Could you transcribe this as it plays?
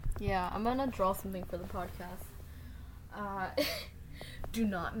Yeah, I'm gonna draw something for the podcast. Do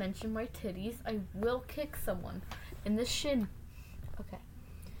not mention my titties. I will kick someone in the shin. Okay.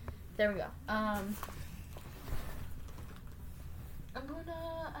 There we go. I don't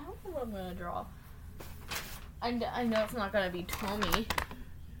know what I'm gonna draw. I know it's not gonna be Tommy.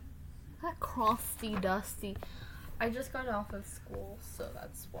 That crusty, dusty. I just got off of school, so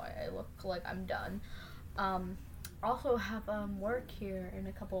that's why I look like I'm done. Also have work here in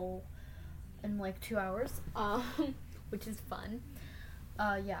like 2 hours, which is fun.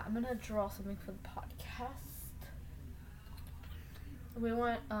 Yeah, I'm gonna draw something for the podcast. We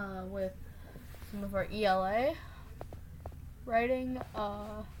went with some of our ELA writing.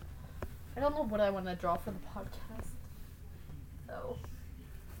 I don't know what I want to draw for the podcast, though.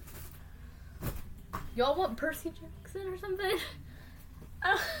 Y'all want Percy Jackson or something?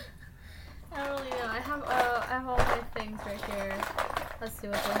 I don't really know. I have all my things right here. Let's see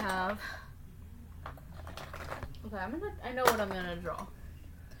what they have. Okay, I know what I'm gonna draw.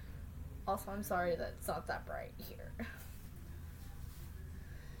 Also, I'm sorry that it's not that bright here.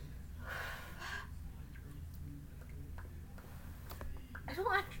 I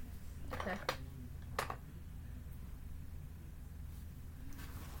don't actually. Okay.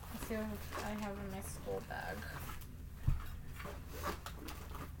 Let's see what I have in my school bag.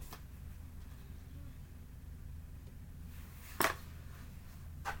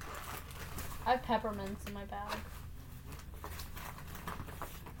 I have peppermints in my bag.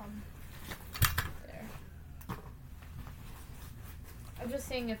 There. I'm just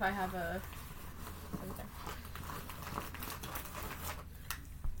seeing if I have something.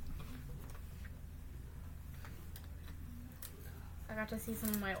 I got to see some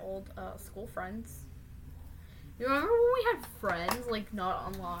of my old school friends. You remember when we had friends, like, not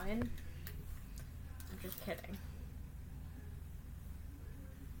online? I'm just kidding.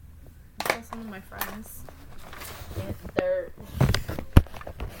 I saw some of my friends. If they're...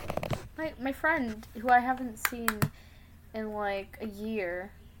 My friend, who I haven't seen in, like, a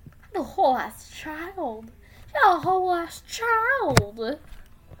year. The whole ass child. Yeah, a whole ass child.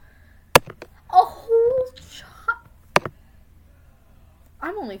 A whole child.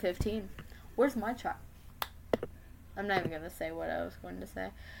 I'm only 15. Where's my child? I'm not even going to say what I was going to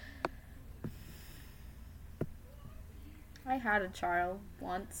say. I had a child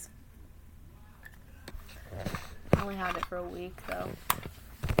once. I only had it for a week, though.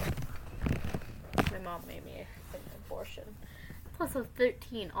 My mom made me an abortion. Plus, I was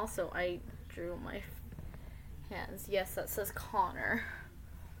 13. Also, I drew my hands. Yes, that says Connor.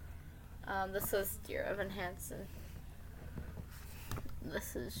 This says Dear Evan Hansen.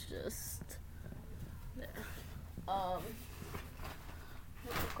 This is just there. Let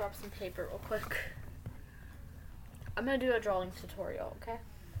me grab some paper real quick. I'm gonna do a drawing tutorial, okay?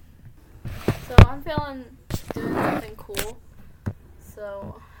 So I'm feeling doing something cool.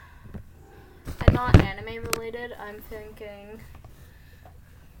 So, and not anime related. I'm thinking,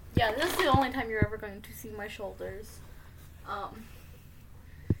 yeah, this is the only time you're ever going to see my shoulders.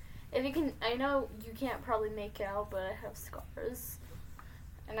 If you can, I know you can't probably make it out, but I have scars.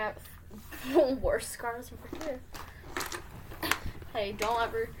 And I have worse scars over here. Hey, don't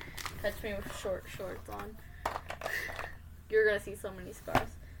ever touch me with short shorts on. You're gonna see so many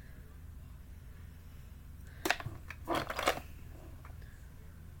scars.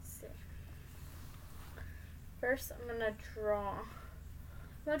 So, first, I'm gonna draw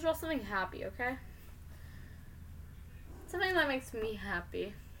something happy, okay? Something that makes me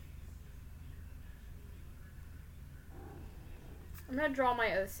happy. I'm gonna draw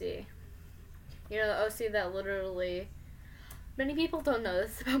my OC. You know, the OC that literally... Many people don't know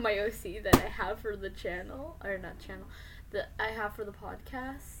this about my OC that I have for the channel. Or not channel. That I have for the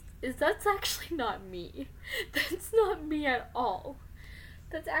podcast. That's actually not me. That's not me at all.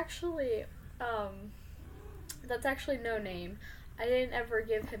 That's actually No Name. I didn't ever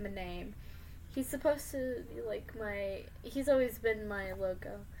give him a name. He's supposed to be like he's always been my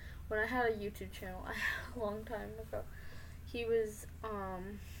logo. When I had a YouTube channel a long time ago, he's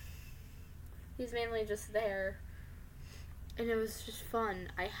mainly just there, and it was just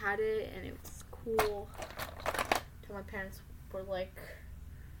fun. I had it, and it was cool. Till my parents were like,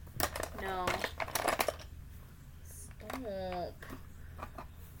 no, stop.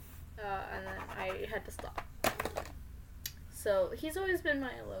 And then I had to stop. So, he's always been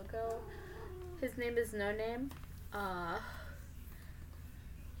my logo. His name is No Name. Yeah,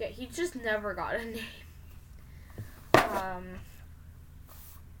 he just never got a name.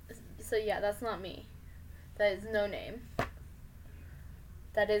 So yeah, that's not me. That is No Name.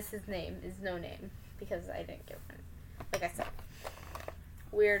 That is his name, is No Name. Because I didn't give him. Like I said.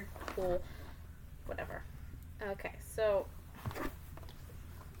 weird, cool, whatever. Okay, so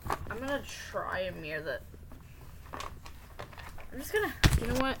I'm gonna try a mirror that I'm just gonna, you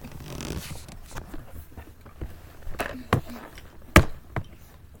know what?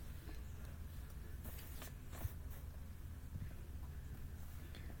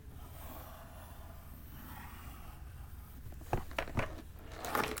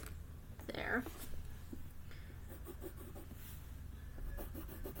 There.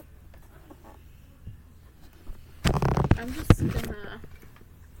 I'm just gonna,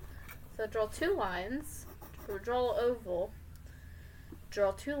 so draw 2 lines, or draw an oval,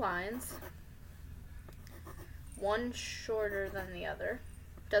 draw 2 lines, one shorter than the other.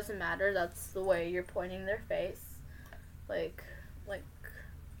 Doesn't matter, that's the way you're pointing their face. Like,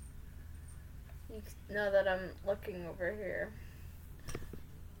 you know that I'm looking over here.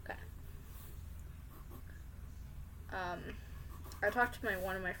 Okay. I talked to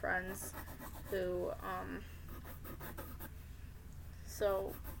one of my friends who,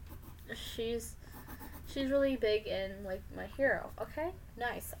 so she's really big in, like, My Hero. Okay,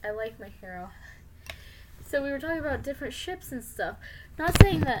 nice. I like My Hero. So we were talking about different ships and stuff. Not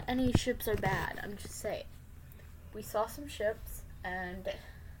saying that any ships are bad. I'm just saying we saw some ships and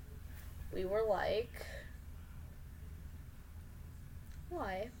we were like,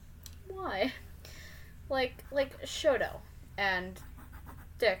 why? Like Shoto and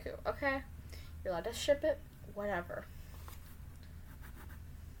Deku. Okay, you're allowed to ship it. Whatever.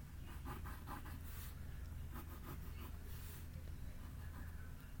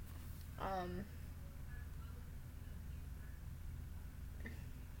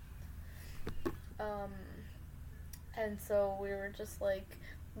 And so we were just like,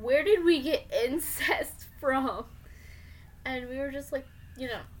 where did we get incest from? And we were just like, you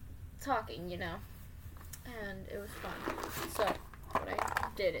know, talking, you know, and it was fun. So what I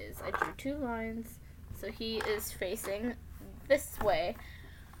did is I drew 2 lines. So he is facing this way.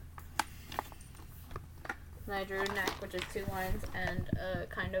 And I drew a neck, which is 2 lines and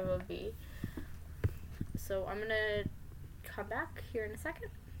kind of a V. So I'm gonna come back here in a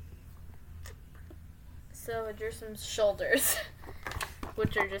second. So I drew some shoulders,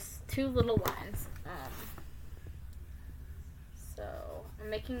 which are just 2 little lines. So I'm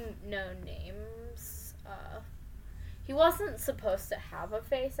making no names. He wasn't supposed to have a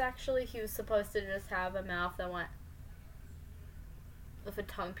face, actually. He was supposed to just have a mouth that went with a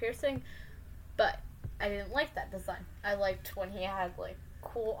tongue piercing, but I didn't like that design. I liked when he had, like,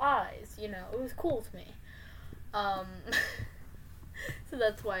 cool eyes, you know. It was cool to me. So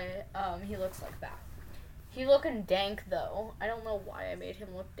that's why he looks like that. He's looking dank, though. I don't know why I made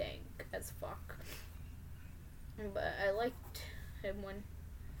him look dank as fuck. But I liked him when...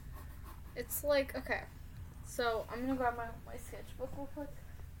 It's like, okay. So, I'm gonna grab my sketchbook real quick.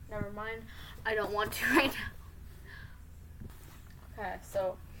 Never mind. I don't want to right now. Okay,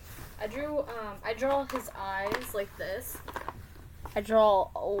 so... I draw his eyes like this. I draw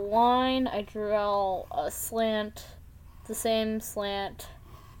a line. I draw a slant. The same slant.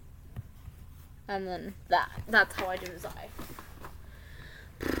 And then that's how I do his eye.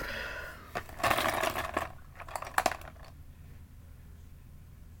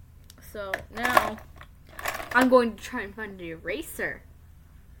 So now I'm going to try and find an eraser.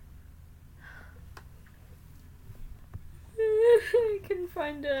 I couldn't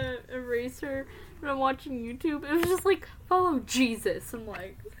find an eraser when I'm watching YouTube. It was just like, follow Jesus. I'm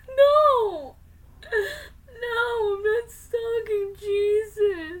like, no! No, I'm not stalking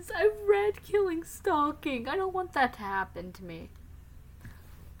Jesus. I've read Killing Stalking. I don't want that to happen to me.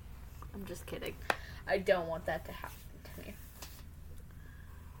 I'm just kidding. I don't want that to happen to me.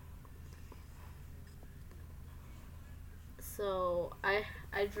 So, I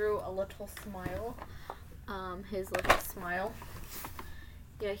drew a little smile. His little smile.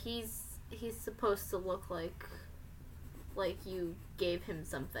 Yeah, he's supposed to look like you gave him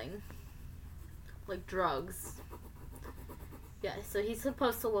something. Like drugs. Yeah, so he's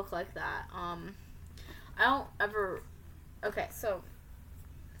supposed to look like that. I don't ever... Okay, so...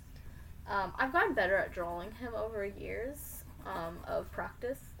 I've gotten better at drawing him over years of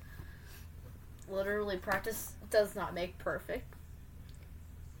practice. Literally, practice does not make perfect.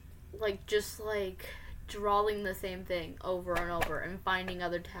 Like, just like drawing the same thing over and over and finding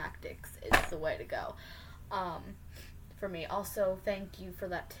other tactics is the way to go. For me. Also, thank you for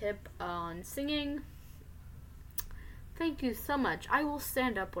that tip on singing. Thank you so much. I will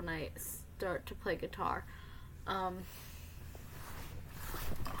stand up when I start to play guitar. Oh,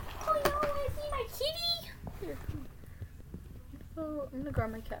 you want to see my kitty? Here. Oh, I'm gonna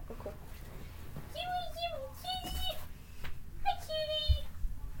grab my cat real quick. Kitty! Hi, kitty!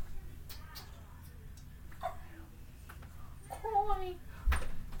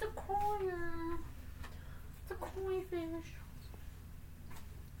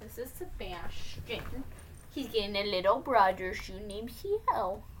 He's getting a little brother soon named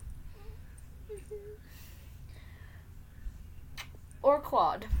Ciel. Or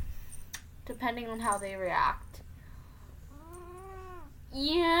Claude, depending on how they react.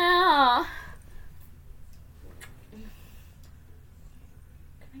 Yeah. Can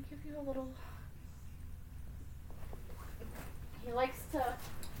I give you a little... He likes to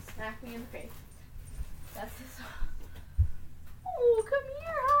smack me in the face. That's his... Oh, come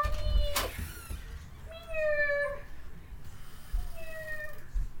here, honey. Come here.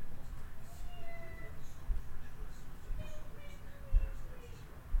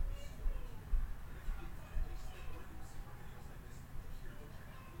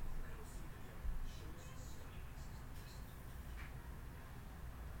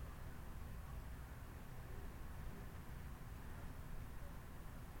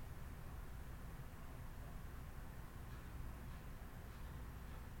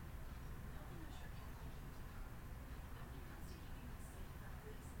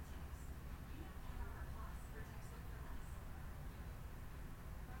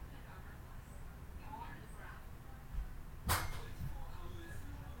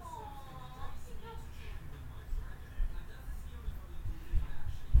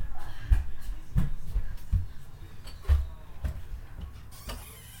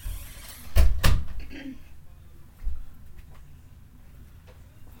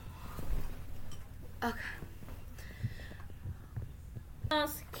 Okay.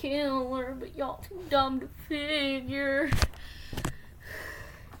 Us killer, but y'all too dumb to figure.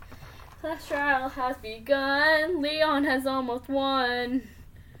 Class trial has begun. Leon has almost won.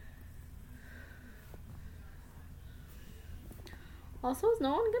 Also, is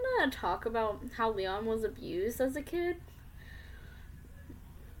no one gonna talk about how Leon was abused as a kid?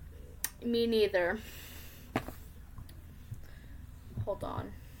 Me neither. Hold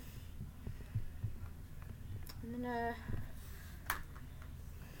on. I'm gonna...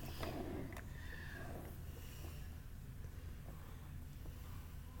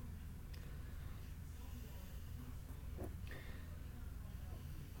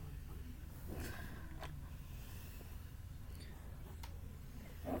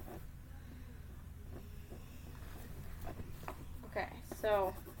 Okay,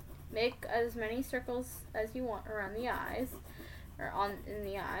 so make as many circles as you want around the eyes, or in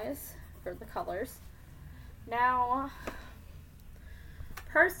the eyes for the colors. Now,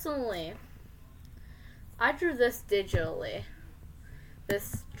 personally, I drew this digitally.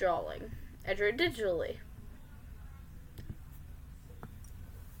 This drawing, I drew it digitally.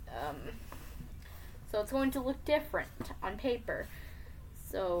 So it's going to look different on paper.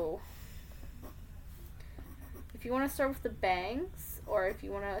 So if you want to start with the bangs, or if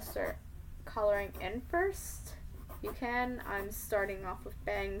you want to start coloring in first, you can. I'm starting off with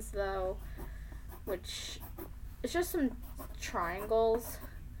bangs though, which is just some triangles.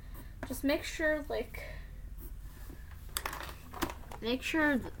 Just make sure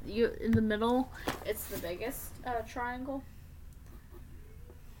you in the middle, it's the biggest triangle.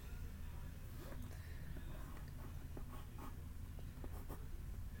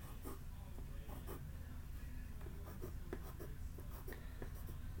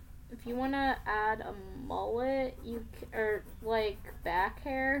 If you want to add a mullet, or like back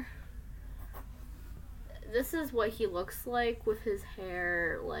hair, this is what he looks like with his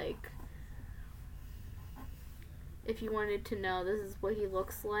hair. Like, if you wanted to know, this is what he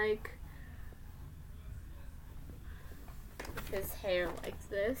looks like. His hair like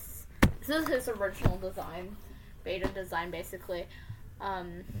this. This is his original design, beta design basically.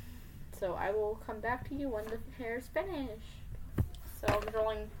 So I will come back to you when the hair is finished. So I'm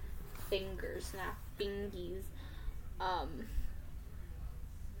drawing fingers now, fingies.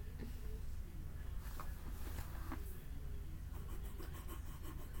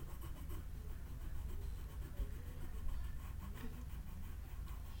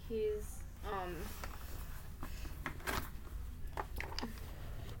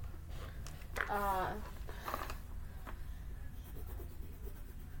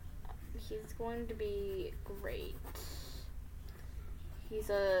 He's going to be great. He's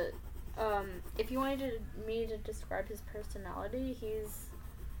a, if you wanted me to describe his personality, he's,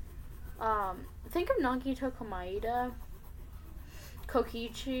 think of Nagito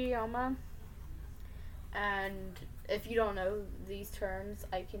Kokichi Yama, and if you don't know these terms,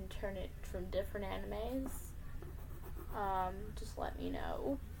 I can turn it from different animes. Just let me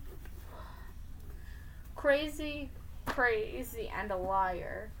know. Crazy, and a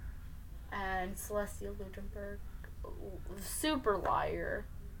liar. And Celestia Ludenberg, super liar,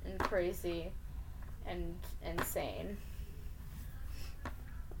 and crazy, and insane,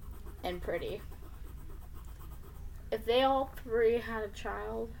 and pretty. if they all three had a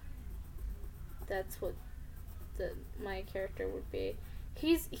child, that's what my character would be.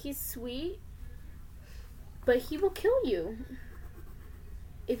 He's sweet, but he will kill you.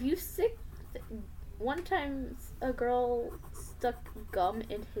 If you stick... One time a girl stuck gum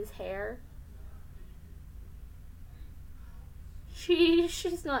in his hair.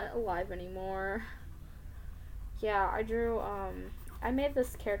 She's not alive anymore. Yeah, I made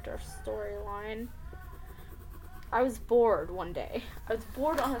this character storyline. I was bored one day. I was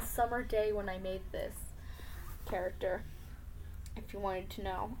bored on a summer day when I made this character. If you wanted to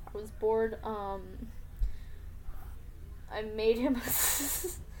know. I was bored, I made him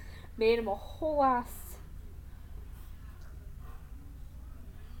made him a whole ass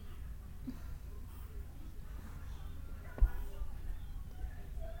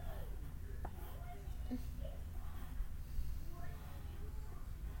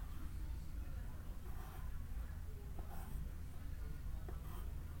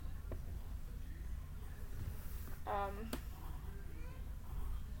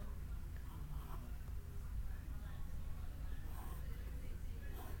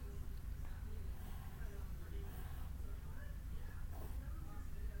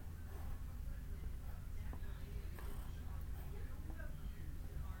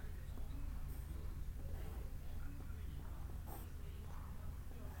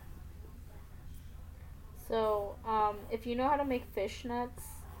So, if you know how to make fishnets,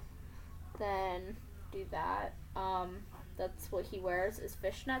 then do that. That's what he wears, is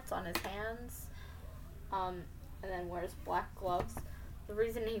fishnets on his hands. And then wears black gloves. The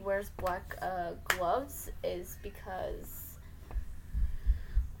reason he wears black gloves is because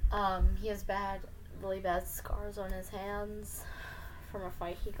he has really bad scars on his hands from a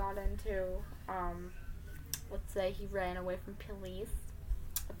fight he got into. Let's say he ran away from police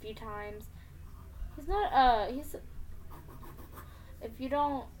a few times. He's not, if you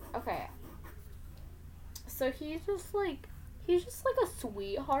don't, okay. So he's just like a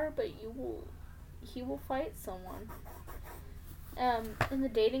sweetheart, but he will fight someone. In the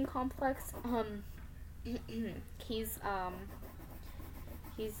dating complex, he's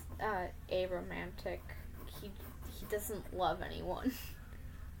aromantic. He doesn't love anyone.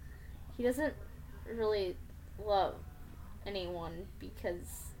 He doesn't really love anyone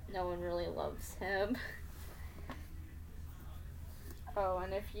because no one really loves him. Oh,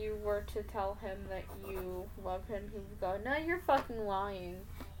 and if you were to tell him that you love him, he would go, "No, you're fucking lying.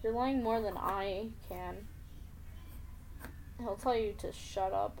 You're lying more than I can." He'll tell you to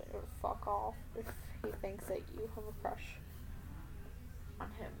shut up or fuck off if he thinks that you have a crush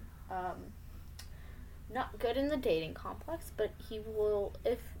on him. Not good in the dating complex, but he will,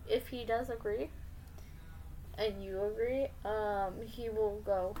 if he does agree, and you agree, he will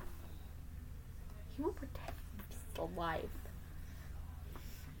protect the life.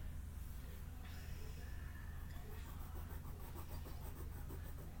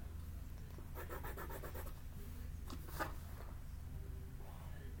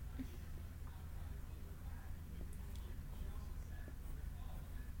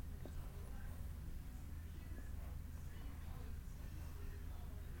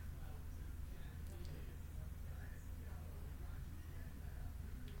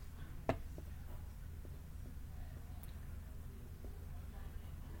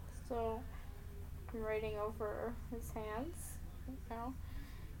 So, I'm writing over his hands right now.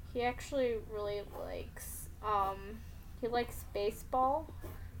 He actually really likes, he likes baseball,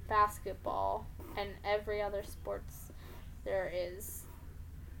 basketball, and every other sports there is.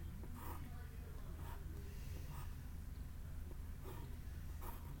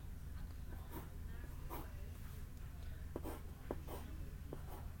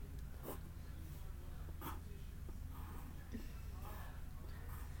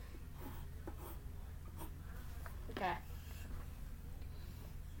 Okay.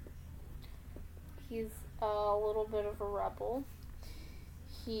 He's a little bit of a rebel.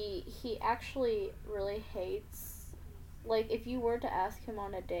 He actually really hates, like, if you were to ask him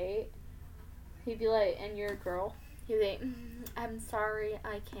on a date, he'd be like, "And you're a girl?" He'd be like, "I'm sorry,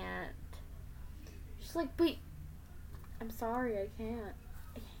 I can't." She's like, "But I'm sorry, I can't.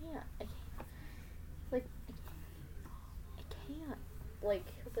 I can't. Like, I can't." Like,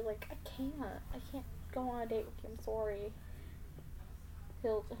 he'll be like, I can't go on a date with you, I'm sorry."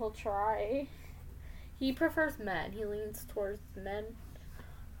 He'll try. He prefers men. He leans towards men.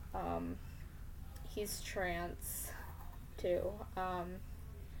 He's trans too.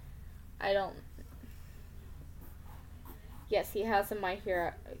 I don't. Yes, he has a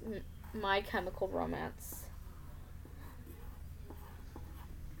My Chemical Romance.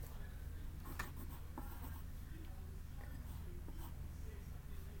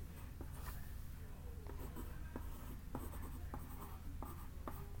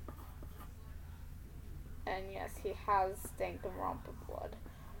 And yes, he has Danganronpa blood.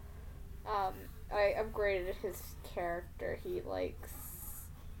 I upgraded his character. He likes...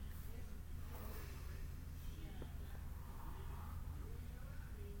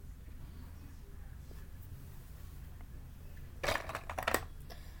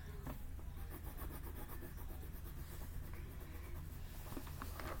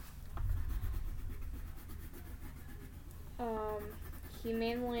 he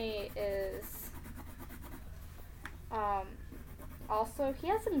mainly is, also, he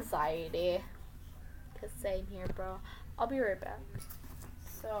has anxiety. Cause same here, bro. I'll be right back.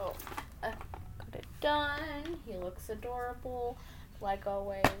 So, got it done. He looks adorable, like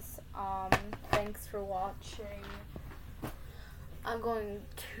always. Thanks for watching. I'm going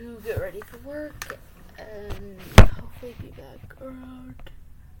to get ready for work, and hopefully be back around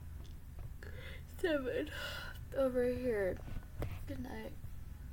 7 over here. Good night.